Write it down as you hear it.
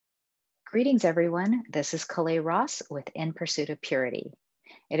Greetings, everyone. This is Cacao Ross with In Pursuit of Purity.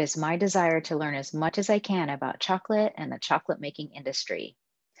 It is my desire to learn as much as I can about chocolate and the chocolate making industry.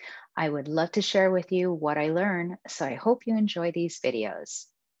 I would love to share with you what I learn, so I hope you enjoy these videos.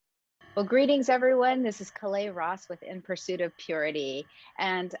 Well, greetings, everyone. This is Cacao Ross with In Pursuit of Purity.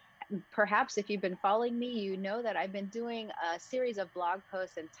 And perhaps if you've been following me, you know that I've been doing a series of blog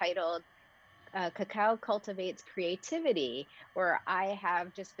posts entitled Cacao Cultivates Creativity, where I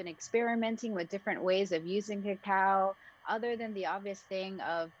have just been experimenting with different ways of using cacao, other than the obvious thing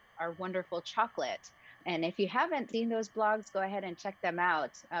of our wonderful chocolate. And if you haven't seen those blogs, go ahead and check them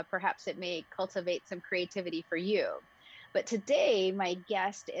out. Perhaps it may cultivate some creativity for you. But today, my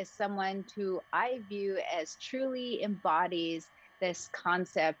guest is someone who I view as truly embodies this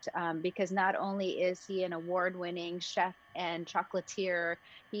concept because not only is he an award-winning chef and chocolatier,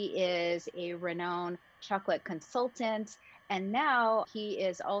 he is a renowned chocolate consultant, and now he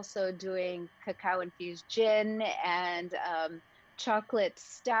is also doing cacao-infused gin and chocolate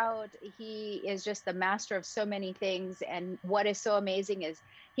stout. He is just the master of so many things, and what is so amazing is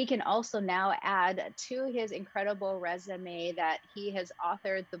he can also now add to his incredible resume that he has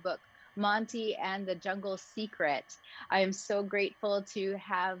authored the book Monty and the Jungle's Secret. I am so grateful to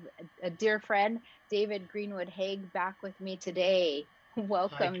have a dear friend, David Greenwood Haigh, back with me today.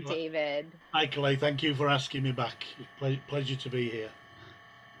 Welcome, David. Hi, Clay. Thank you for asking me back. Pleasure to be here.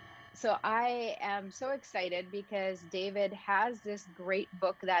 So I am so excited because David has this great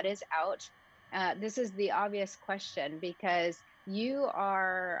book that is out. This is the obvious question because you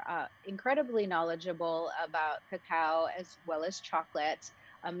are incredibly knowledgeable about cacao as well as chocolate.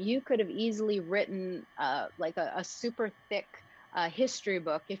 You could have easily written like a super thick history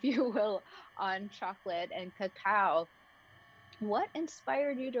book, if you will, on chocolate and cacao. What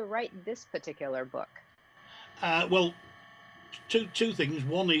inspired you to write this particular book? Well, two things.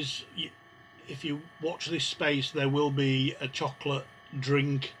 One is, if you watch this space, there will be a chocolate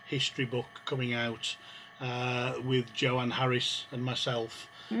drink history book coming out with Joanne Harris and myself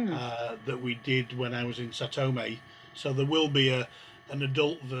that we did when I was in Satome. So there will be an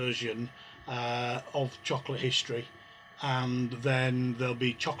adult version of chocolate history, and then there'll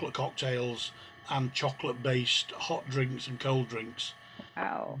be chocolate cocktails and chocolate-based hot drinks and cold drinks.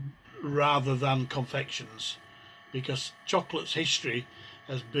 Wow. Rather than confections, because chocolate's history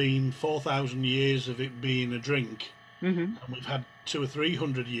has been 4,000 years of it being a drink, and we've had 200 or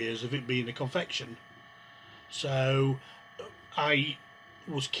 300 years of it being a confection. So I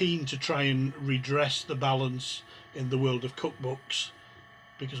was keen to try and redress the balance in the world of cookbooks,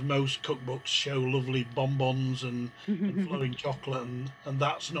 because most cookbooks show lovely bonbons and flowing chocolate, and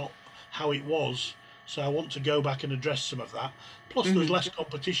that's not how it was. So I want to go back and address some of that. Plus, there's less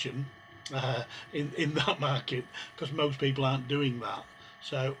competition in that market because most people aren't doing that.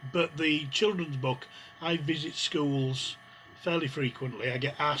 So, but the children's book, I visit schools fairly frequently. I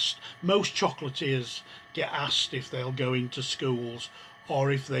get asked. Most chocolatiers get asked if they'll go into schools,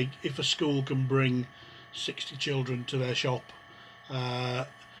 or if a school can bring 60 children to their shop,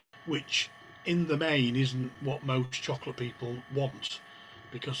 which in the main isn't what most chocolate people want,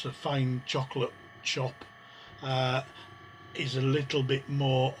 because a fine chocolate shop is a little bit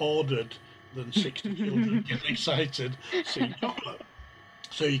more ordered than 60 children getting excited seeing chocolate.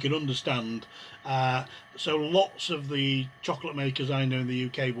 So you can understand. So lots of the chocolate makers I know in the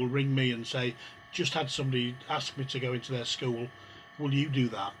UK will ring me and say, just had somebody ask me to go into their school, will you do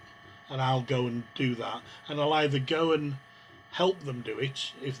that? And I'll go and do that. And I'll either go and help them do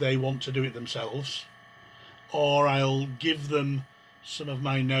it if they want to do it themselves, or I'll give them some of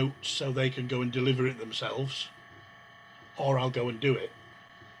my notes so they can go and deliver it themselves, or I'll go and do it.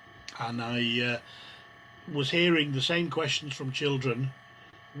 And I was hearing the same questions from children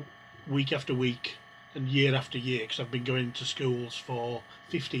week after week and year after year, because I've been going to schools for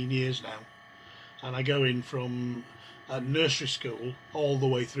 15 years now, and I go in from nursery school all the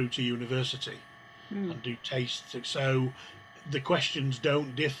way through to university and do tastes. So the questions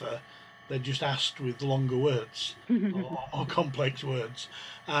don't differ, they're just asked with longer words or complex words.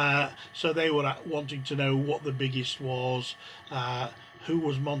 So they were wanting to know what the biggest was, who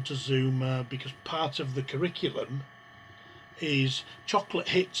was Montezuma, because part of the curriculum is chocolate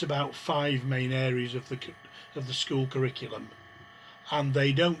hits about 5 main areas of the school curriculum, and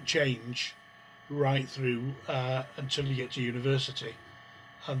they don't change right through until you get to university,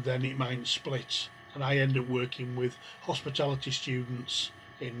 and then it might split. And I end up working with hospitality students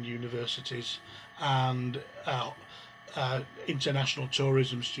in universities and international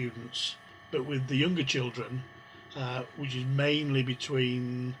tourism students. But with the younger children, which is mainly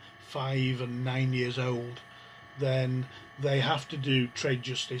between 5 and 9 years old, then they have to do trade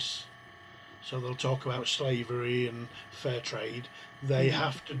justice, So they'll talk about slavery and fair trade. They Mm-hmm.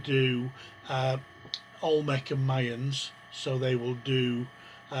 have to do Olmec and Mayans, so they will do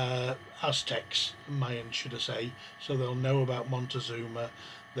Aztecs and Mayans, should I say. So they'll know about Montezuma.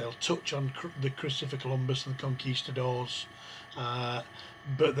 They'll touch on the Christopher Columbus and the conquistadors, uh,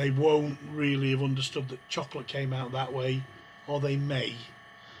 but they won't really have understood that chocolate came out that way, or they may.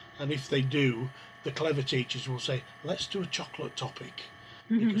 And if they do, the clever teachers will say, let's do a chocolate topic,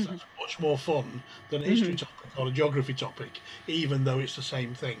 because that's much more fun than a history Mm-hmm. topic or a geography topic, even though it's the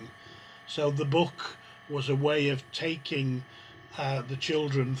same thing. So the book was a way of taking the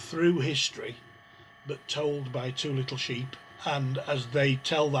children through history, but told by two little sheep. And as they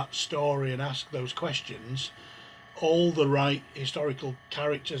tell that story and ask those questions, all the right historical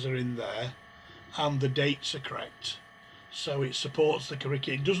characters are in there and the dates are correct. So it supports the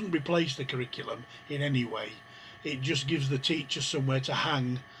curriculum. It doesn't replace the curriculum in any way. It just gives the teacher somewhere to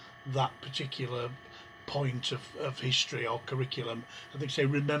hang that particular point of history or curriculum. I think say,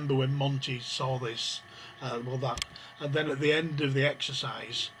 remember when Monty saw this, well that, and then at the end of the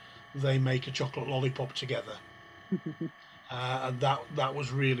exercise, they make a chocolate lollipop together, and that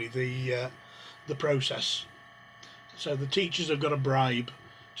was really the process. So the teachers have got a bribe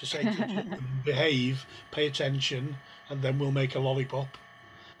to say to the children, behave, pay attention, and then we'll make a lollipop.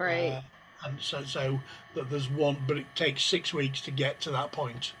 Right. Uh, and so that there's one, but it takes 6 weeks to get to that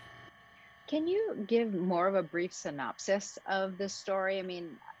point. Can you give more of a brief synopsis of the story? I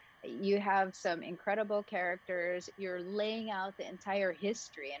mean, you have some incredible characters. You're laying out the entire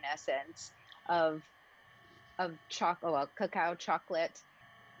history, in essence, of well, cacao chocolate.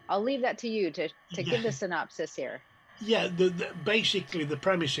 I'll leave that to you to Yeah, give the synopsis here. yeah. Basically the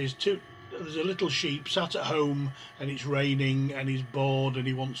premise is there's a little sheep sat at home and it's raining and he's bored and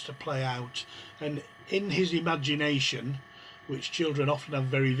he wants to play out, and in his imagination, which children often have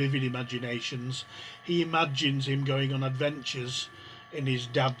very vivid imaginations, he imagines him going on adventures in his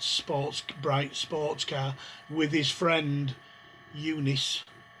dad's bright sports car with his friend Eunice,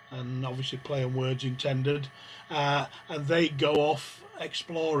 and obviously play on words intended, and they go off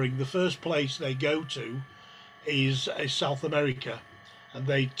exploring. The first place they go to is South America, and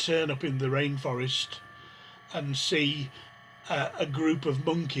they turn up in the rainforest and see a group of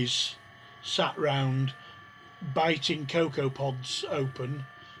monkeys sat round biting cocoa pods open,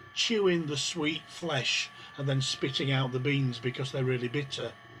 chewing the sweet flesh, and then spitting out the beans because they're really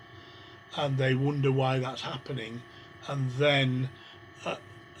bitter. And they wonder why that's happening. And then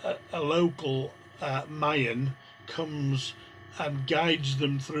a local Mayan comes and guides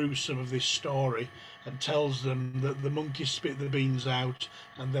them through some of this story and tells them that the monkeys spit the beans out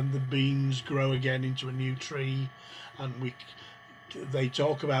and then the beans grow again into a new tree. And they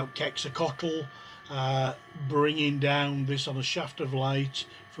talk about Quetzalcoatl bringing down this on a shaft of light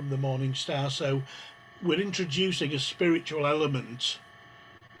from the morning star. So we're introducing a spiritual element,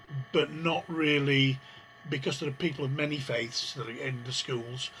 but not really, because there are people of many faiths that are in the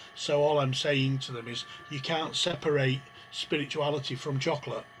schools. So all I'm saying to them is you can't separate spirituality from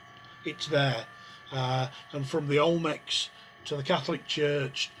chocolate. It's there. And from the Olmecs to the Catholic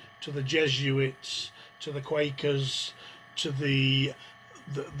Church to the Jesuits to the Quakers to the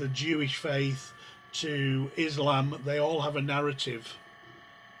Jewish faith to Islam, they all have a narrative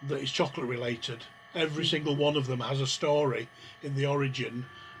that is chocolate related. Every single one of them has a story in the origin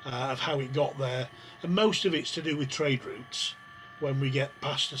of how it got there, and most of it's to do with trade routes when we get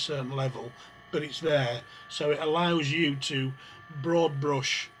past a certain level, but it's there, so it allows you to broad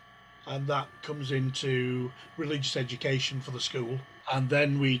brush, and that comes into religious education for the school. And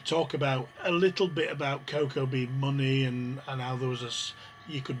then we talk about a little bit about cocoa bean money and how there was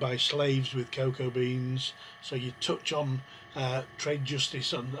you could buy slaves with cocoa beans. So you touch on trade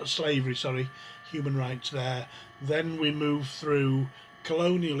justice and slavery, sorry, human rights there. Then we move through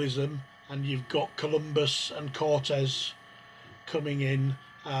colonialism, and you've got Columbus and Cortez coming in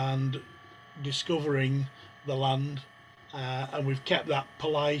and discovering the land, and we've kept that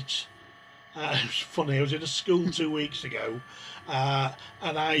polite. It was funny. I was in a school 2 weeks ago, and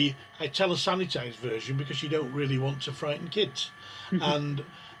I tell a sanitised version because you don't really want to frighten kids. And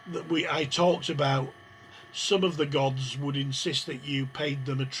I talked about some of the gods would insist that you paid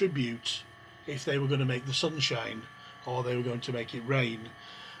them a tribute if they were going to make the sunshine or they were going to make it rain.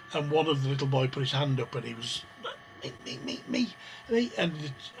 And one of the little boy put his hand up and he was me,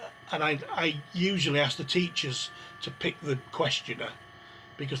 and I usually ask the teachers to pick the questioner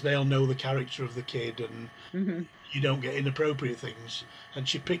because they'll know the character of the kid and Mm-hmm. you don't get inappropriate things. And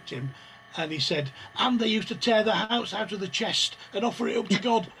she picked him, And he said, and they used to tear the house out of the chest and offer it up to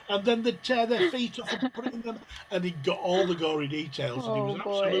God, and then they'd tear their feet off and put it in them. And he got all the gory details, and he Oh was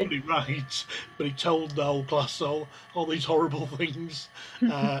boy. absolutely right. But he told the whole class all these horrible things.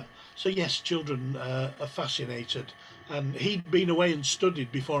 So yes, children are fascinated. And he'd been away and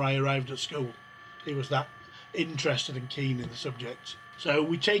studied before I arrived at school. He was that interested and keen in the subject. So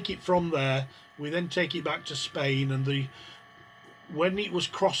we take it from there. We then take it back to Spain, and when it was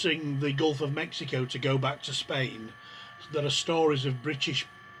crossing the Gulf of Mexico to go back to Spain, there are stories of British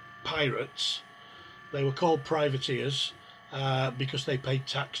pirates. They were called privateers because they paid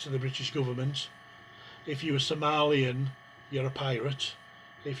tax to the British government. If you were Somalian, you're a pirate.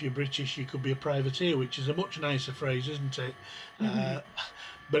 If you're British, you could be a privateer, which is a much nicer phrase, isn't it?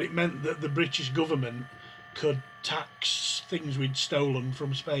 But it meant that the British government could tax things we'd stolen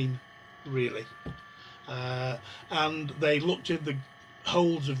from Spain, really. And they looked in the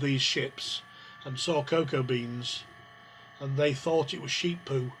holds of these ships and saw cocoa beans, and they thought it was sheep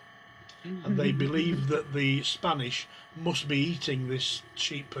poo, and they believed that the Spanish must be eating this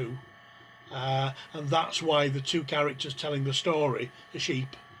sheep poo, and that's why the two characters telling the story are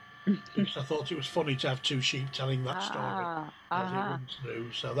sheep, because I thought it was funny to have two sheep telling that story as it runs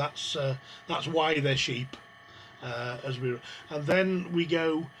through. So that's why they're sheep. And then we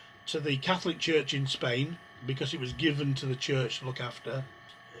go to the Catholic Church in Spain, because it was given to the church to look after,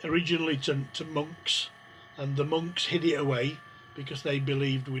 originally to monks, and the monks hid it away because they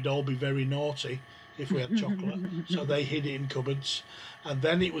believed we'd all be very naughty if we had chocolate, so they hid it in cupboards. And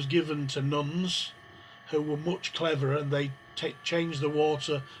then it was given to nuns, who were much cleverer, and they changed the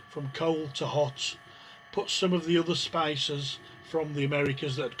water from cold to hot, put some of the other spices from the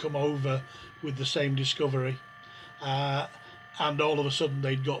Americas that had come over with the same discovery, and all of a sudden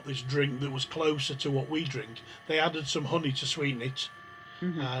they'd got this drink that was closer to what we drink. They added some honey to sweeten it,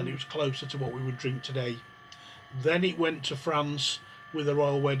 and it was closer to what we would drink today. Then it went to France with a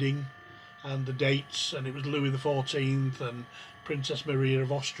royal wedding and the dates, and it was Louis XIV and Princess Maria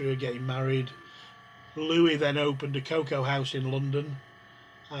of Austria getting married. Louis then opened a cocoa house in London,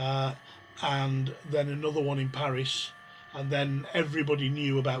 and then another one in Paris, and then everybody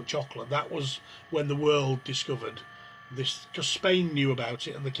knew about chocolate. That was when the world discovered this, because Spain knew about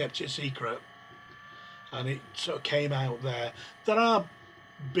it and they kept it secret, and it sort of came out there. There are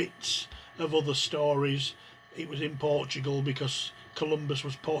bits of other stories. It was in Portugal because Columbus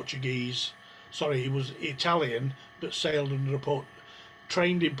was Portuguese. Sorry, he was Italian, but sailed under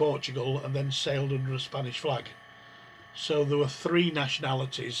trained in Portugal and then sailed under a Spanish flag. So there were three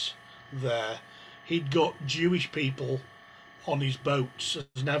nationalities there. He'd got Jewish people on his boats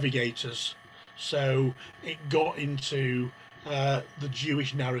as navigators, so it got into the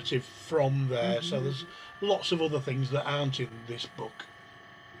Jewish narrative from there. So there's lots of other things that aren't in this book.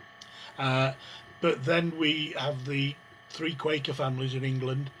 But then we have the three Quaker families in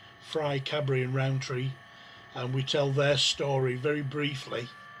England, Fry, Cadbury and Rowntree, and we tell their story very briefly,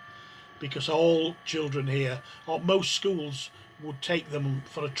 because all children here, or most schools, would take them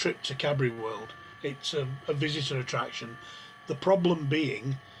for a trip to Cadbury World. It's a visitor attraction. The problem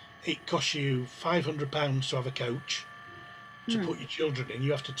being, it costs you £500 to have a coach to put your children in.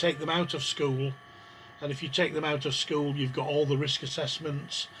 You have to take them out of school, and if you take them out of school, you've got all the risk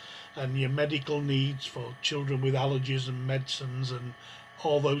assessments and your medical needs for children with allergies and medicines and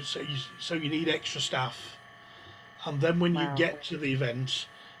all those. So you need extra staff. And then when you get to the event,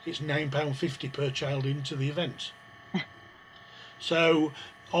 it's £9.50 per child into the event. So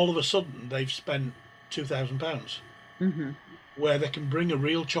all of a sudden they've spent £2,000, where they can bring a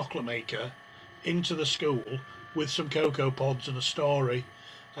real chocolate maker into the school with some cocoa pods and a story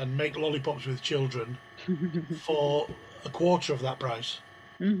and make lollipops with children for a quarter of that price.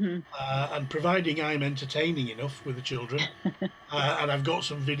 And providing I'm entertaining enough with the children, and I've got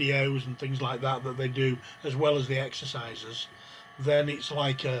some videos and things like that they do as well as the exercises, then it's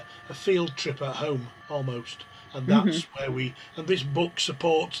like a field trip at home almost. And that's where and this book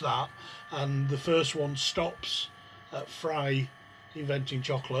supports that. And the first one stops at Fry inventing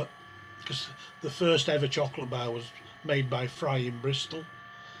chocolate, because the first ever chocolate bar was made by Fry in Bristol.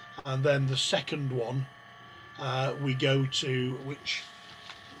 And then the second one, we go to, which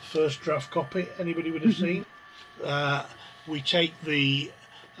first draft copy anybody would have seen. We take the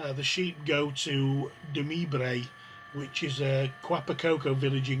sheep go to Dumibre, which is a Quapa cocoa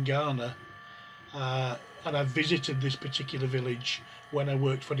village in Ghana, and I visited this particular village when I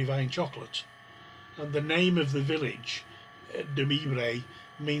worked for Divine Chocolate. And the name of the village, Dumibre,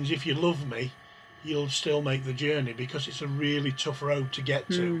 means if you love me, you'll still make the journey, because it's a really tough road to get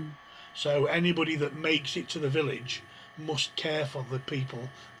to. So anybody that makes it to the village must care for the people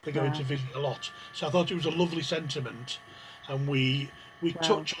they're going to visit a lot. So I thought it was a lovely sentiment, and we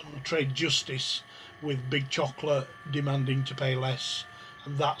touch on trade justice with Big Chocolate demanding to pay less,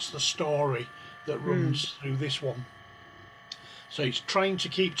 and that's the story that runs through this one. So it's trying to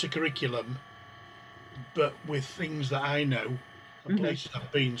keep to curriculum, but with things that I know and places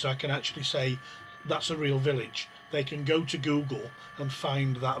I've been, so I can actually say that's a real village. They can go to Google and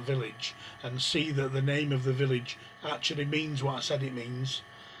find that village and see that the name of the village actually means what I said it means.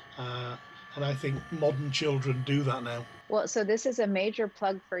 And I think modern children do that now. Well, so this is a major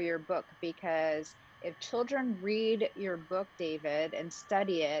plug for your book, because if children read your book, David, and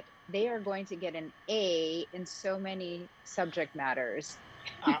study it, they are going to get an A in so many subject matters.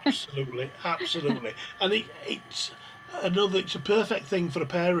 Absolutely, absolutely. And it's a perfect thing for a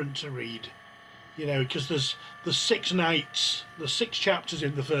parent to read, because there's 6 nights, there's 6 chapters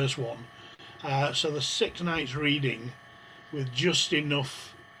in the first one. So there's 6 nights reading with just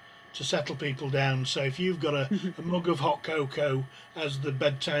enough to settle people down. So if you've got a mug of hot cocoa as the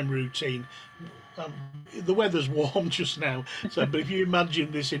bedtime routine, the weather's warm just now, but if you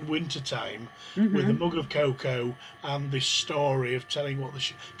imagine this in winter time with a mug of cocoa and this story of telling what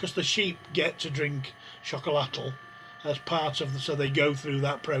because the sheep get to drink chocolatl as part of so they go through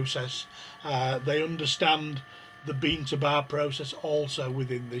that process. They understand the bean to bar process also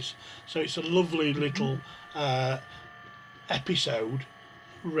within this. So it's a lovely little episode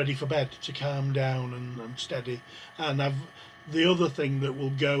ready for bed to calm down and steady. And the other thing that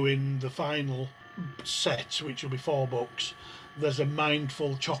will go in the final set, which will be 4 books, there's a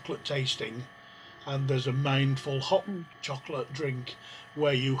mindful chocolate tasting and there's a mindful hot chocolate drink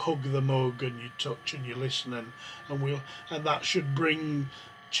where you hug the mug and you touch and you listen, and that should bring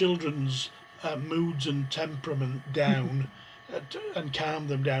children's moods and temperament down and calm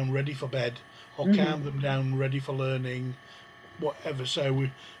them down ready for bed, or calm them down ready for learning, whatever. So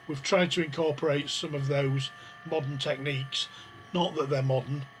we've tried to incorporate some of those modern techniques. Not that they're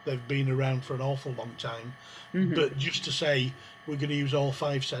modern, they've been around for an awful long time, but just to say we're going to use all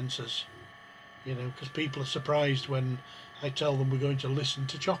 5 senses, because people are surprised when I tell them we're going to listen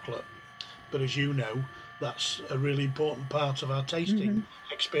to chocolate. But as you know, that's a really important part of our tasting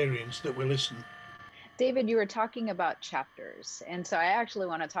experience, that we listen. David, you were talking about chapters, and so I actually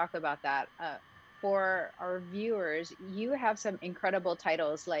want to talk about that. For our viewers, you have some incredible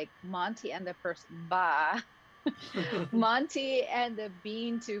titles like Monty and the First Ba, Monty and the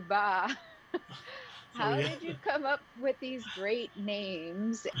Bean to Ba. How did you come up with these great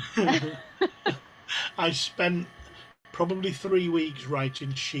names? I spent probably 3 weeks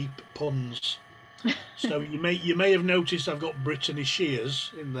writing sheep puns. So you may have noticed I've got Brittany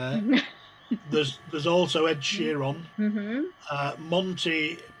Shears in there. There's also Ed Sheeran.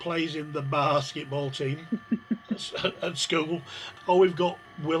 Monty plays in the basketball team at school. Oh, we've got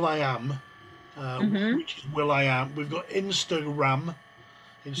Will I Am, which is Will I Am. We've got Instagram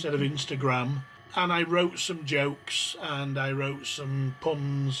instead of Instagram. And I wrote some jokes and I wrote some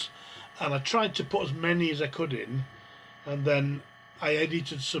puns, and I tried to put as many as I could in, and then I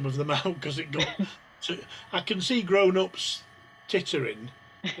edited some of them out because it got I can see grown-ups tittering,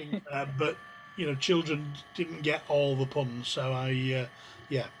 but children didn't get all the puns. So in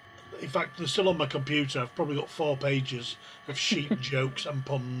fact, they're still on my computer. I've probably got 4 pages of sheep jokes and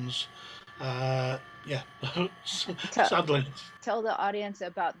puns. Sadly. Tell the audience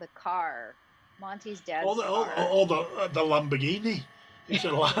about the car, Monty's dad's car. The Lamborghini. It's a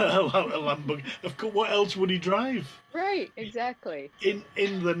Lamborghini. Of course, what else would he drive? Right, exactly. In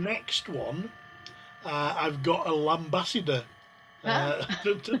the next one, I've got a Lambassador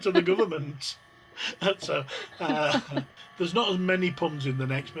to the government. So there's not as many puns in the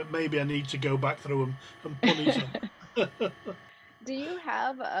next, but maybe I need to go back through them and punish them. Do you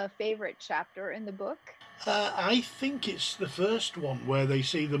have a favorite chapter in the book? I think it's the first one where they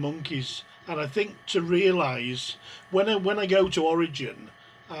see the monkeys, and I think to realise when I go to Origin,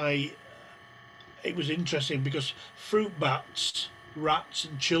 it was interesting because fruit bats, rats,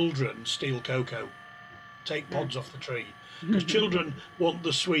 and children steal cocoa, take pods off the tree, because children want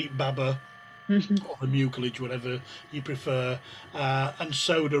the sweet baba or the mucilage, whatever you prefer, and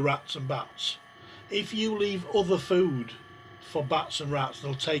so do rats and bats. If you leave other food for bats and rats,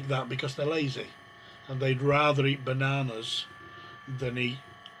 they'll take that because they're lazy, and they'd rather eat bananas than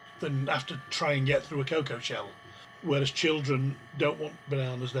have to try and get through a cocoa shell. Whereas children don't want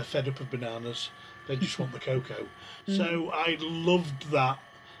bananas, they're fed up of bananas, they just want the cocoa. So I loved that,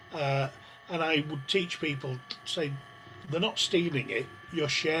 and I would teach people, say, they're not stealing it, you're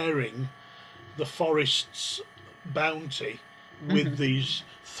sharing the forest's bounty with these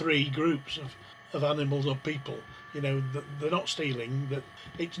 3 groups of animals or people. they're not stealing, that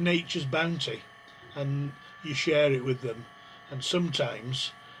it's nature's bounty, and you share it with them. And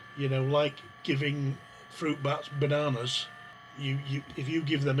sometimes, like giving fruit bats bananas, you if you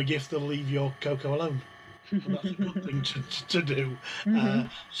give them a gift, they'll leave your cocoa alone, and that's a good thing to do. Hmm.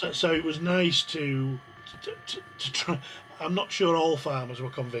 So it was nice to try. I'm not sure all farmers were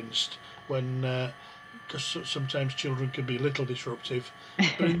convinced when, because sometimes children can be a little disruptive,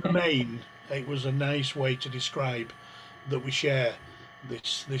 but in the main, it was a nice way to describe that we share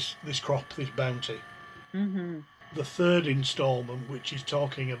this crop, this bounty. Hmm. The third instalment, which is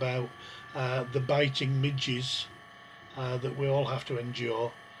talking about the biting midges that we all have to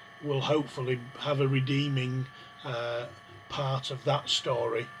endure, will hopefully have a redeeming uh, part of that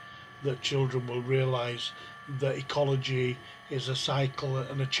story, that children will realise that ecology is a cycle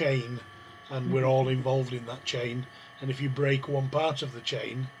and a chain, and we're all involved in that chain. And if you break one part of the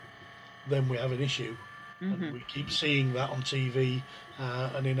chain, then we have an issue. And Hmm. we keep seeing that on TV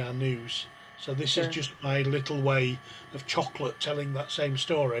and in our news. So this is Sure. just my little way of chocolate telling that same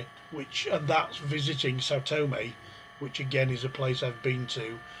story, and that's visiting Sao Tome, which again is a place I've been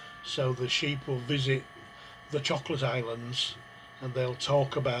to. So the sheep will visit the chocolate islands, and they'll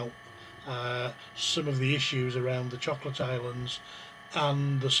talk about some of the issues around the chocolate islands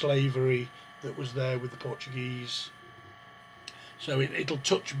and the slavery that was there with the Portuguese. So it'll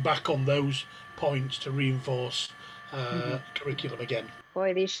touch back on those points to reinforce Hmm. curriculum again.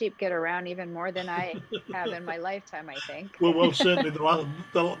 Boy, these sheep get around even more than I have in my lifetime, I think. Well, certainly the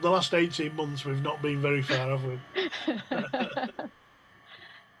last 18 months we've not been very far, have we?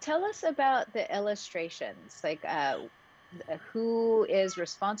 Tell us about the illustrations, like who is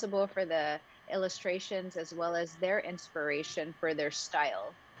responsible for the illustrations as well as their inspiration for their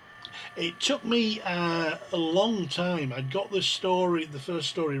style. It took me a long time. I'd got the first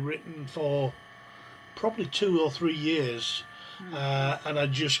story written for probably 2 or 3 years, Hmm. and I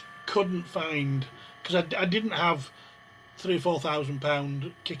just couldn't find, because I didn't have £3,000 or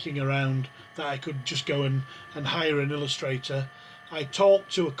 £4,000 kicking around that I could just go and hire an illustrator. I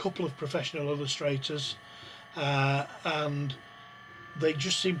talked to a couple of professional illustrators, and they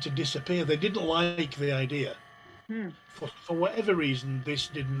just seemed to disappear. They didn't like the idea. Hmm. For whatever reason, this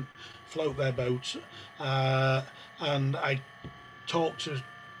didn't float their boat. Uh, and I talked to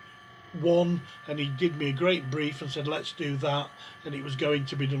one, and he did me a great brief and said, "Let's do that." And it was going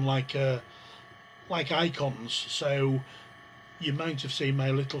to be done like icons. So you might have seen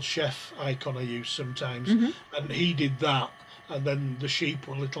my little chef icon I use sometimes, Hmm. and he did that. And then the sheep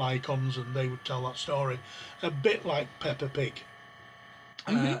were little icons, and they would tell that story, a bit like Peppa Pig.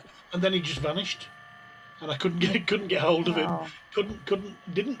 Hmm. Uh, and then he just vanished, and I couldn't get hold of him. Oh. Couldn't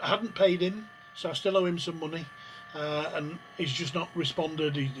didn't hadn't paid him, so I still owe him some money, and he's just not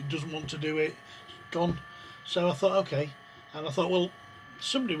responded. He doesn't want to do it. Gone. So I thought, okay, and I thought, well,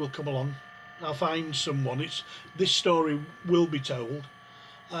 somebody will come along. I'll find someone. This story will be told.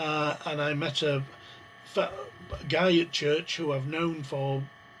 And I met a guy at church who I've known for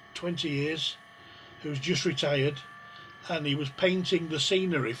 20 years, who's just retired, and he was painting the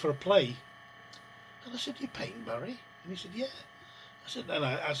scenery for a play. And I said, "You paint, Barry?" And he said, "Yeah."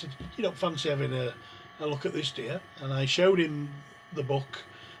 I said, "You don't fancy having a look at this, dear?" And I showed him the book,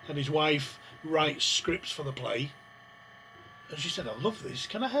 and his wife writes scripts for the play. And she said, "I love this.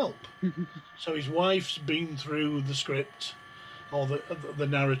 Can I help?" So his wife's been through the script, or the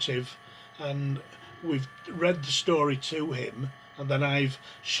narrative, and we've read the story to him. And then I've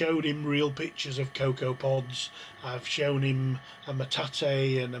showed him real pictures of cocoa pods. I've shown him a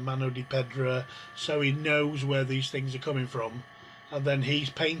matate and a mano di pedra, so he knows where these things are coming from. And then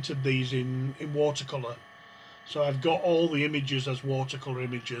he's painted these in watercolour. So I've got all the images as watercolour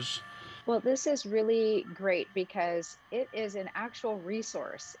images. Well, this is really great because it is an actual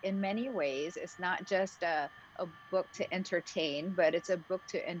resource in many ways. It's not just a book to entertain, but it's a book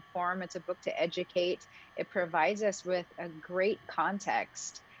to inform, it's a book to educate. It provides us with a great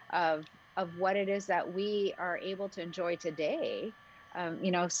context of what it is that we are able to enjoy today,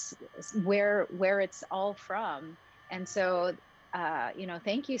 where it's all from. And so,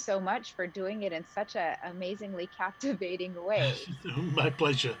 thank you so much for doing it in such a amazingly captivating way. My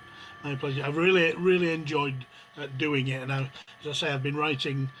pleasure, my pleasure. I've really enjoyed doing it, and as I say, I've been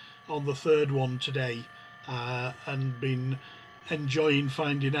writing on the third one today, and been enjoying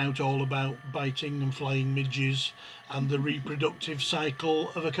finding out all about biting and flying midges and the reproductive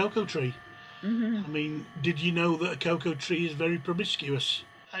cycle of a cocoa tree. Hmm. I mean, did you know that a cocoa tree is very promiscuous?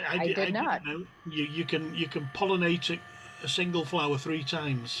 I I did not. didn't know. You can pollinate a single flower 3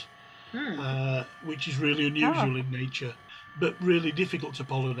 times, Hmm. which is really Oh, unusual in nature. but really difficult to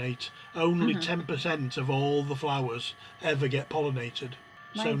pollinate. Only Hmm. 10% of all the flowers ever get pollinated.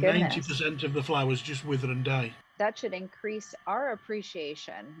 My So goodness. 90% of the flowers just wither and die. That should increase our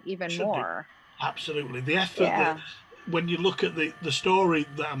appreciation even Should do. more. Absolutely. The effort that, Yeah. when you look at the story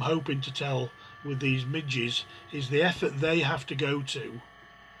that I'm hoping to tell with these midges, is the effort they have to go to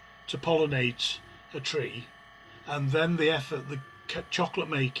pollinate a tree, and then the effort the chocolate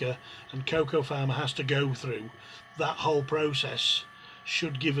maker and cocoa farmer has to go through. That whole process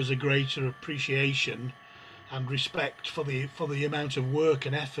should give us a greater appreciation and respect for the amount of work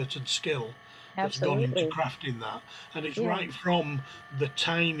and effort and skill that's gone into Absolutely. crafting that. And it's Yeah. right from the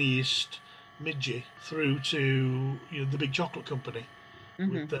tiniest midgie through to, you know, the big chocolate company.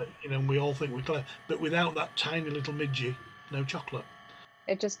 With Hmm. the, you know, we all think we're clever, but without that tiny little midgie, no chocolate.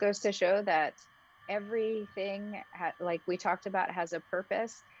 It just goes to show that everything, like we talked about, has a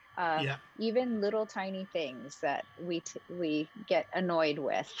purpose. Yeah, Even little tiny things that we get annoyed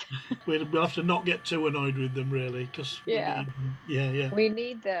with. we'll have to not get too annoyed with them really, because we Yeah, need them. Yeah, yeah. we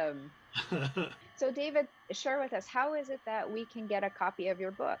need them. So, David, share with us, how is it that we can get a copy of your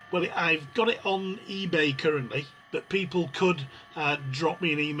book? Well, I've got it on eBay currently, but people could drop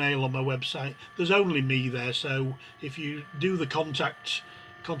me an email on my website. There's only me there, so if you do the contact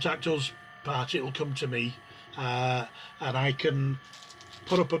us part, it'll come to me, and I can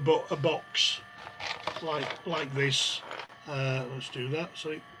put up a box like this. Let's do that.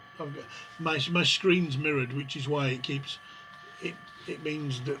 So I've got, my screen's mirrored, which is why it keeps it. It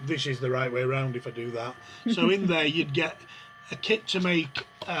means that this is the right way around if I do that. So in there you'd get a kit to make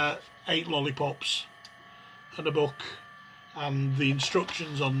 8 lollipops and a book and the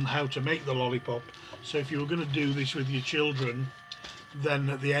instructions on how to make the lollipop. So if you were going to do this with your children, then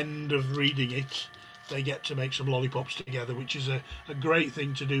at the end of reading it, they get to make some lollipops together, which is a great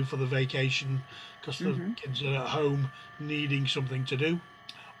thing to do for the vacation, because the Hmm. kids are at home needing something to do,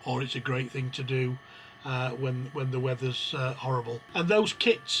 or it's a great thing to do when the weather's horrible. And those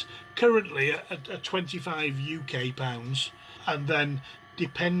kits currently are 25 UK pounds, and then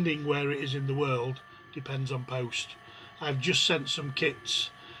depending where it is in the world, depends on post. I've just sent some kits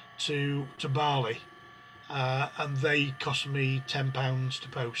to Bali, and they cost me £10 to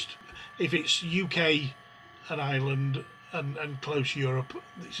post. If it's UK and Ireland and close Europe,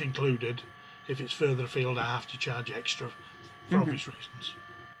 it's included. If it's further afield, I have to charge extra for Hmm. obvious reasons.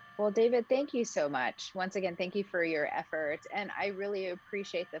 Well, David, thank you so much. Once again, thank you for your effort. And I really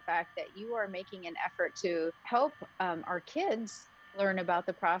appreciate the fact that you are making an effort to help our kids learn about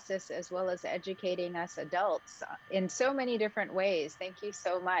the process as well as educating us adults in so many different ways. Thank you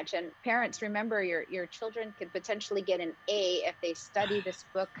so much. And parents, remember your children could potentially get an A if they study this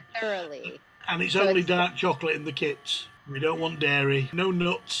book thoroughly. And it's So only it's dark chocolate in the kits. We don't want dairy, no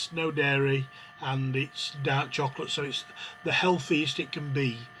nuts, no dairy, and it's dark chocolate, so it's the healthiest it can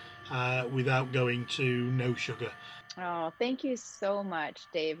be without going to no sugar. oh, thank you so much,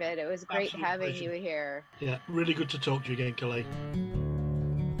 David. It was great Absolute having pleasure. you here. Yeah, really good to talk to you again, Calais.